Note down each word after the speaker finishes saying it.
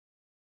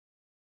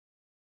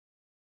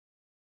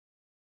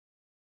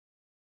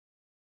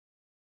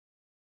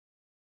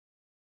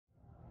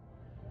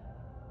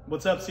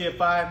What's up,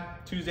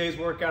 CF5? Tuesday's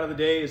workout of the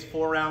day is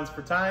 4 rounds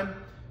per time,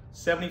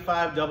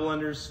 75 double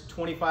unders,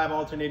 25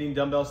 alternating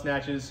dumbbell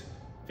snatches,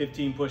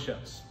 15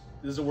 push-ups.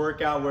 This is a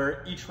workout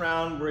where each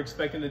round we're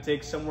expecting to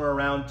take somewhere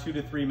around 2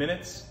 to 3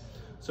 minutes.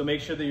 So make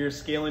sure that you're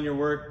scaling your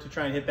work to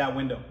try and hit that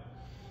window.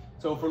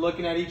 So if we're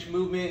looking at each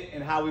movement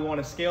and how we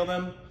want to scale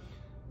them,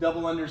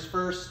 double unders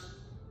first,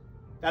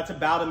 that's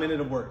about a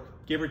minute of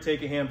work, give or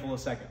take a handful of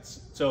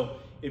seconds. So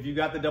if you've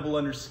got the double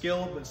under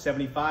skill, but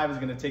 75 is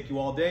going to take you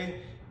all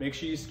day, make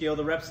sure you scale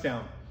the reps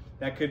down.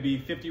 That could be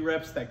 50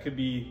 reps, that could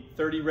be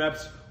 30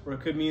 reps, or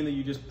it could mean that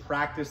you just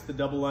practice the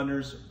double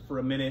unders for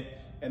a minute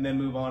and then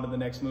move on to the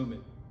next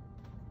movement.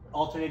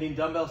 Alternating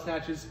dumbbell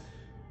snatches,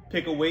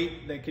 pick a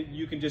weight that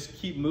you can just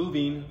keep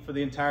moving for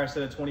the entire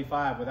set of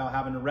 25 without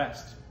having to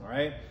rest, all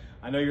right?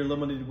 I know you're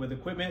limited with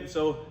equipment,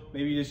 so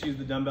maybe you just use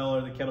the dumbbell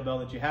or the kettlebell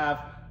that you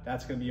have.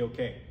 That's gonna be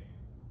okay.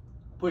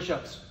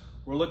 Push-ups.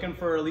 We're looking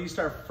for at least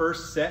our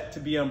first set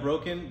to be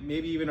unbroken,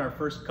 maybe even our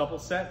first couple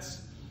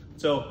sets.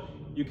 So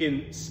you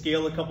can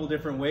scale a couple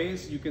different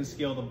ways. You can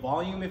scale the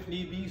volume if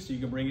need be, so you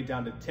can bring it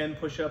down to 10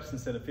 push-ups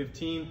instead of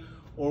 15,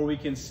 or we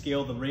can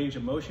scale the range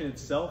of motion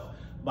itself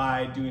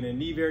by doing a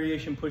knee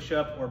variation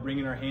push-up or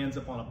bringing our hands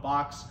up on a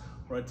box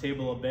or a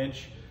table or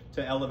bench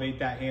to elevate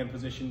that hand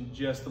position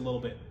just a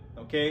little bit,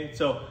 okay?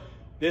 So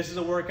this is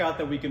a workout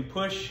that we can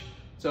push,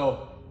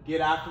 so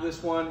get after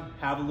this one,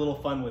 have a little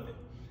fun with it.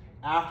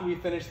 After we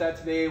finish that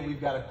today,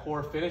 we've got a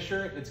core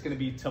finisher. It's gonna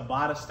be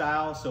Tabata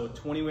style, so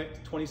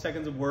 20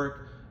 seconds of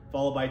work,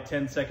 followed by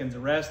 10 seconds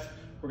of rest.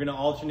 We're gonna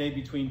alternate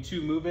between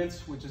 2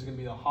 movements, which is gonna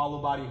be the hollow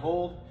body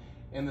hold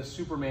and the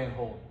Superman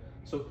hold.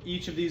 So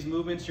each of these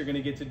movements you're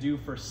gonna get to do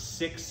for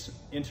 6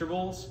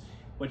 intervals,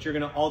 but you're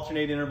gonna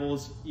alternate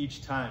intervals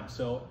each time.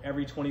 So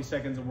every 20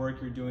 seconds of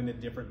work, you're doing a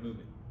different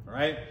movement, all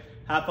right?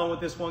 Have fun with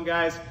this one,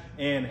 guys,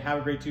 and have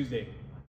a great Tuesday.